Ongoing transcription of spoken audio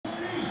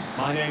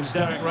My name's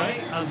Derek Ray,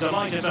 and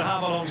delighted to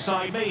have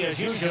alongside me, as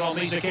usual on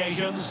these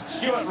occasions,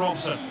 Stuart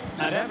Robson.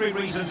 And every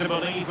reason to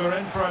believe we're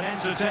in for an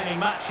entertaining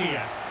match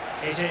here.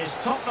 It is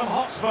Tottenham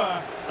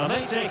Hotspur, and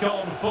they take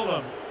on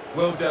Fulham.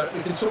 Well, Derek,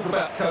 we can talk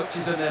about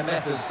coaches and their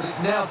methods, but it's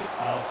now...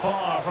 Well,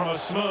 far from a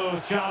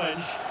smooth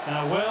challenge.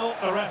 Now, will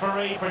the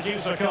referee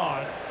produce a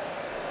card?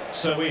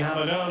 So we have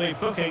an early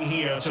booking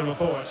here to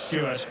report,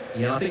 Stuart.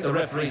 Yeah, I think the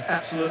referee's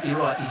absolutely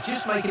right. He's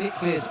just making it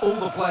clear to all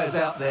the players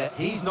out there,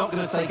 he's not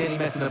going to take any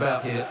messing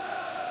about here.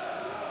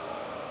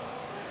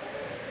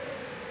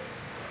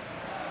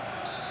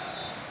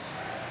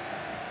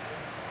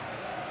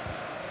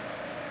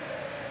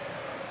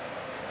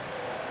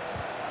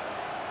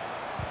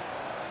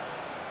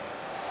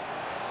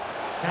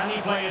 Can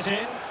he play it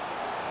in?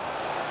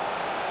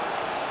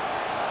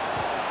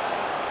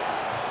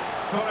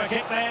 Corner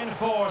kick then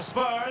for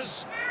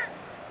Spurs.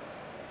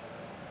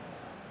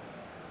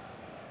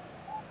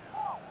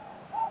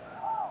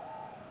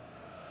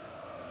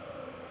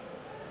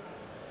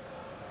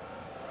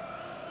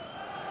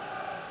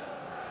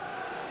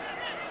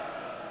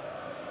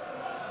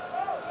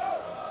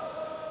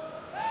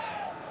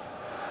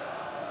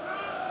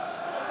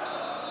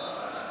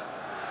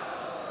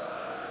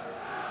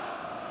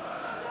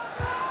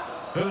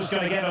 Who's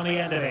going to get on the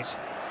end of it?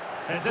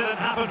 It didn't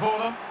happen for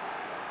them.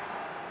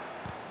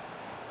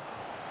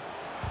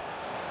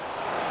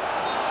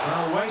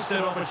 Well, wasted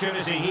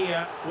opportunity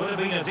here. Would have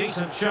been a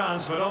decent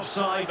chance, but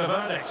offside the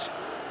verdict.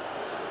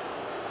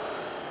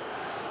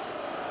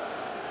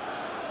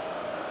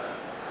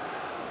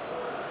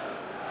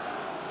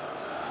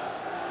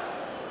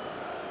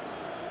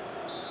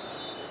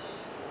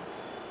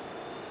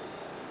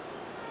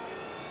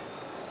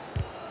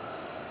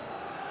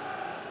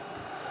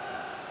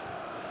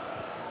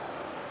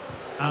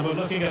 And we're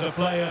looking at a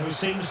player who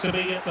seems to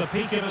be at the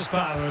peak of his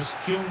powers,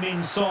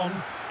 Heung-min Son.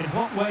 In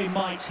what way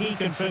might he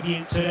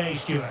contribute today,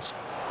 Stuart?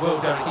 Well,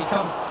 Derek, he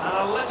comes...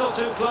 And a little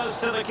too close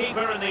to the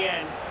keeper in the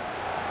end.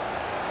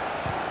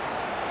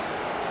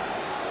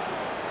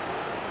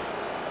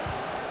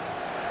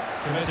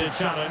 Committed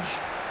challenge.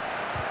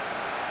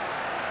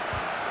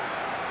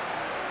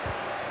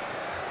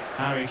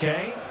 Harry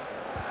Kane.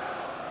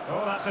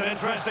 Oh, that's an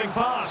interesting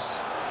pass.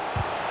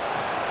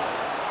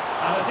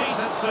 And a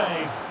decent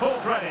save, full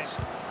credit.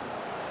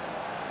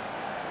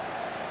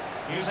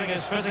 Using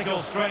his physical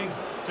strength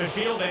to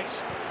shield it.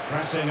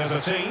 Pressing as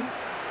a team.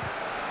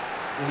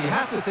 Well, you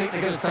have to think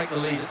they're going to take the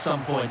lead at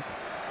some point,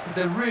 because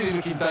they're really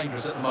looking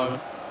dangerous at the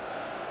moment.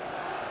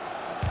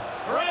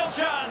 Real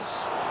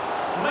chance.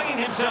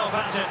 Flinging himself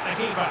at it, the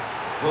keeper.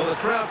 Well, the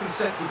crowd can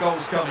sense the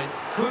goal's coming.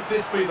 Could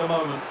this be the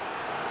moment?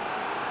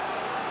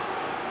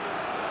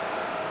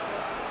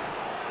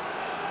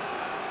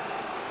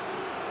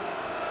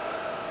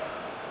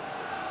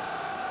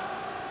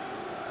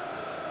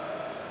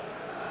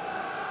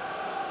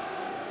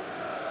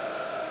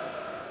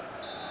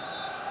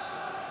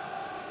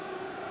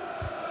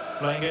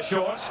 Playing it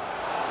short.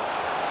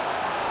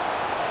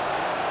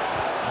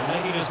 And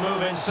making his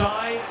move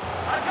inside.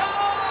 A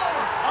goal!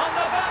 On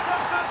the back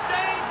of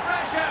sustained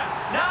pressure.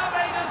 Now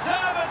they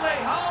deservedly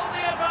hold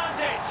the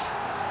advantage.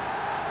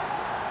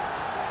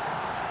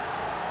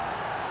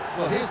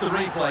 Well, here's the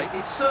replay.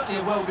 It's certainly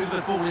a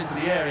well-delivered ball into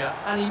the area,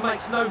 and he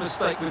makes no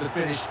mistake with the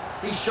finish.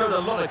 He showed a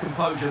lot of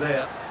composure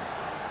there.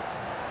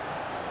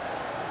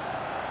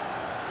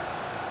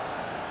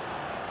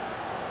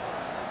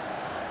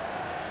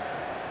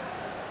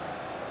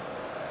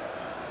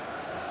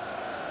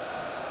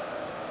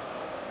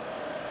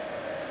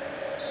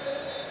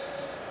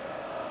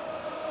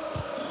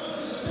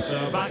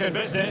 So back in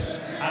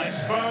business, and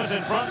it's Spurs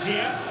in front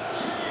here.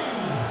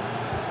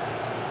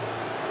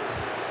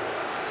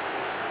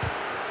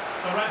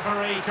 The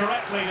referee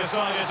correctly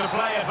decided to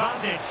play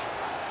advantage.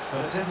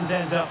 But it didn't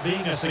end up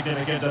being a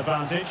significant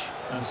advantage,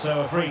 and so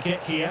a free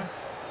kick here.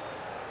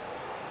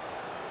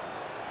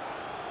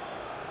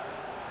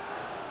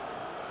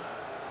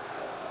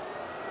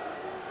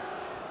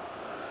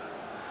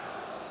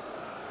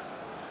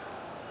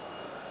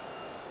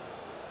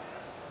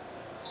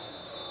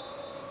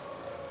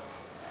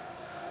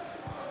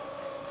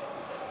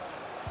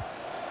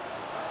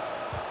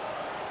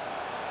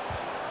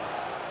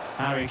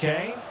 Harry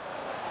Kane.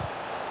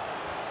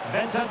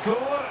 Bentancur.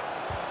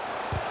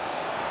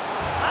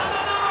 And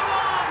another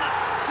one!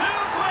 Two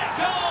quick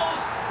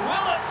goals!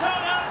 Will it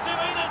turn out to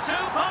be the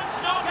two-punch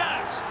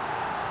knockout?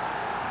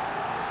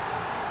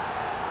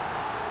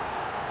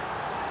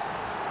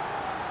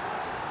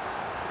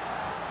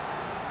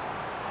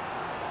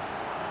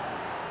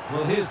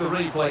 Well, here's the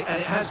replay, and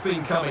it has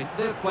been coming.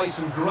 They've played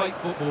some great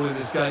football in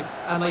this game,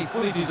 and they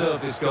fully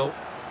deserve this goal.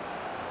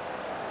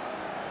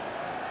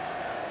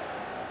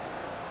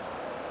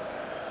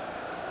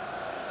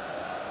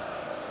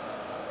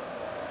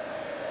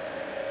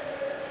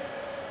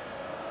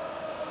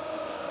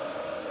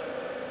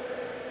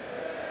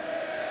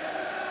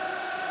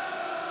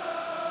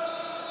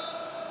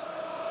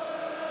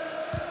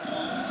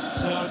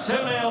 So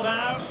 2-0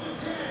 now.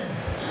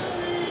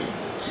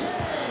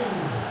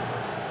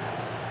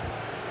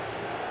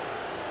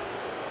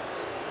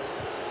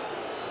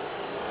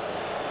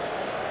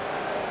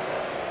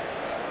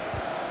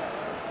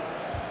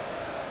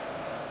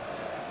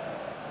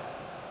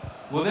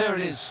 Well, there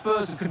it is.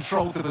 Spurs have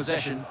controlled the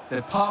possession.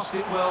 They've passed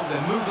it well,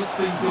 their movement's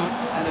been good,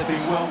 and they've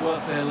been well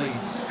worth their lead.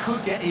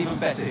 Could get even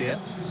better here.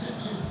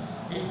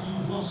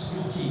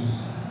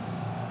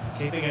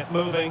 Keeping it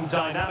moving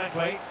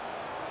dynamically.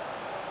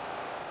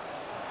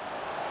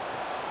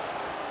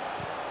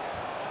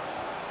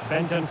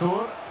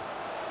 Bentancur.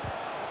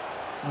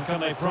 And can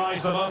they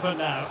prize them open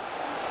now?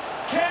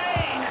 Kane!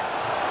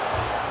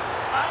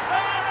 And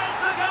there is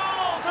the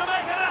goal to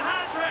make it a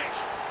hat-trick!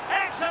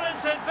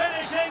 Excellence in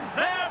finishing,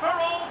 there for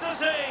all to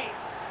see!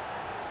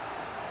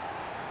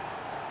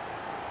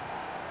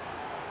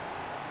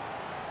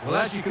 Well,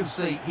 as you can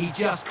see, he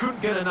just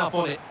couldn't get enough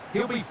on it.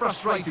 He'll be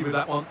frustrated with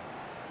that one.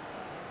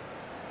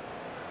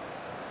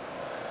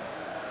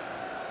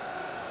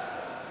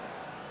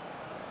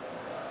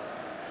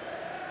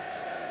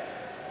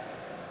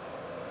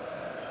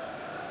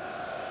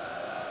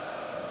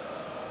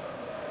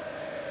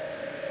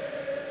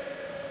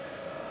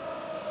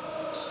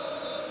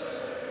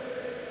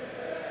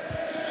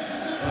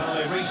 Well,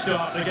 they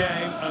restart the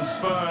game, and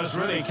Spurs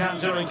really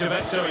cantering to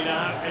victory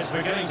now. It's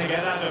beginning to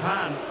get out of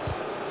hand.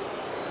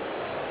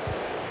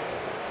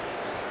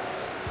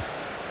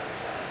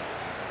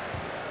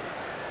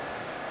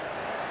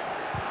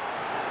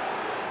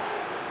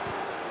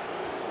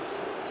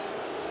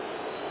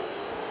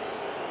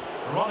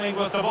 Running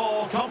with the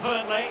ball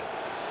confidently.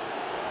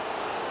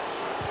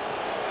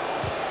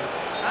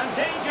 And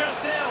danger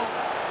still.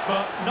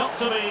 But not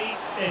to be.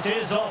 It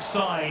is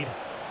offside.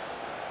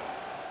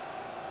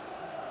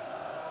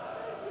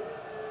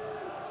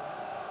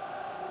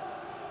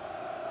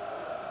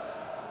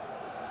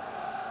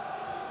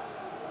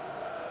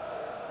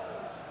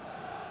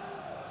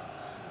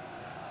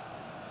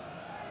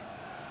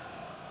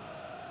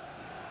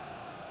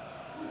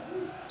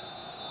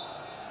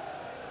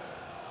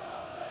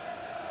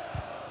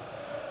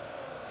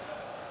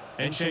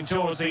 Inching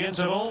towards the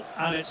interval,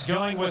 and it's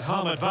going with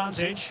home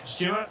advantage.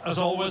 Stuart, as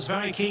always,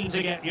 very keen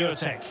to get your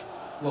take.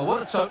 Well,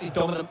 what a totally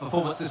dominant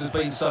performance this has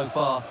been so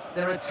far.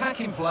 Their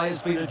attacking play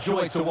has been a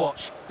joy to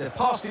watch. They've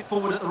passed it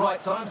forward at the right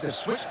times, they've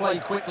switched play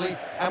quickly,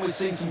 and we've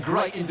seen some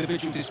great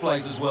individual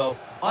displays as well.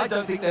 I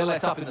don't think they'll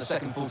let up in the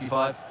second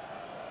 45.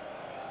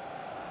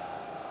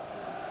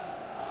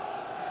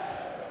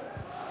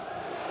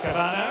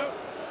 Cabano.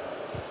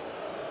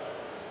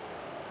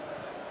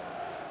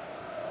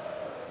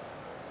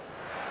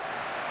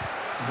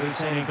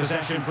 Retaining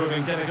possession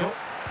proving difficult.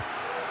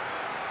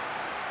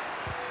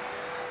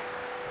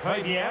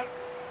 Javier.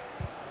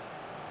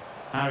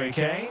 Harry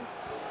Kane.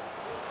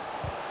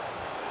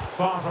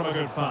 Far from a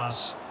good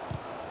pass.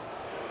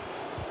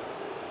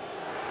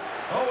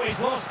 Oh, he's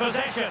lost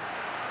possession.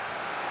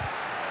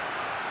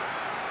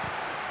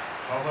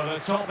 Over the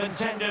top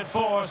intended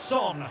for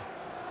Son.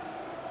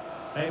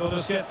 Able to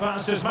skip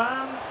past his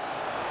man.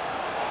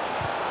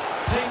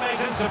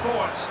 Teammate in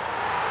support.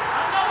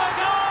 Another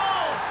goal!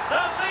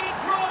 The lead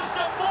grows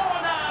to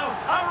 4 now.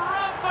 A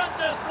rampant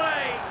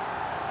display.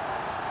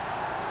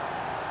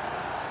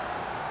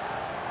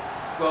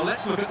 Well,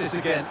 let's look at this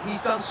again.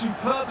 He's done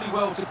superbly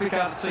well to pick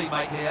out a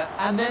teammate here,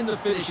 and then the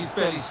finish is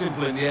fairly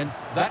simple in the end.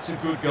 That's a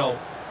good goal.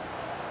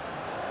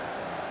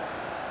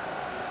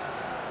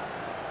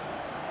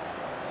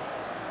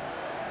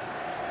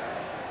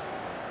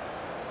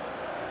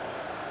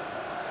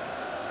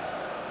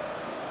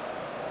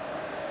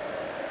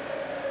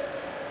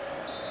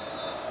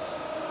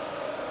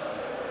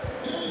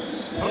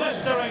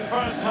 Blistering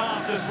first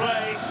half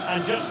display,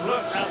 and just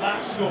look at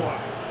that score.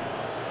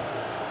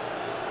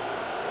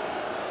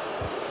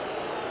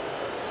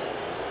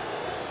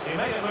 He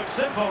made it look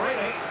simple,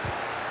 really.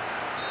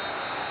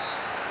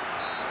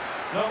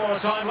 No more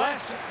time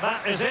left.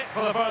 That is it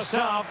for the first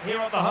half here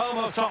at the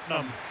home of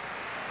Tottenham.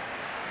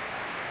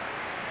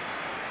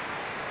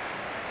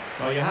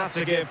 Well, you have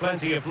to give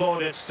plenty of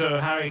plaudits to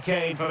Harry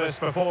Kane for this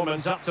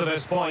performance up to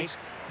this point,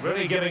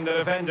 really giving the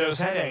defenders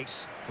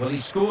headaches. Well, he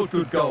scored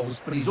good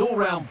goals, but his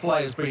all-round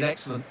play has been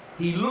excellent.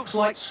 He looks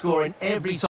like scoring every time.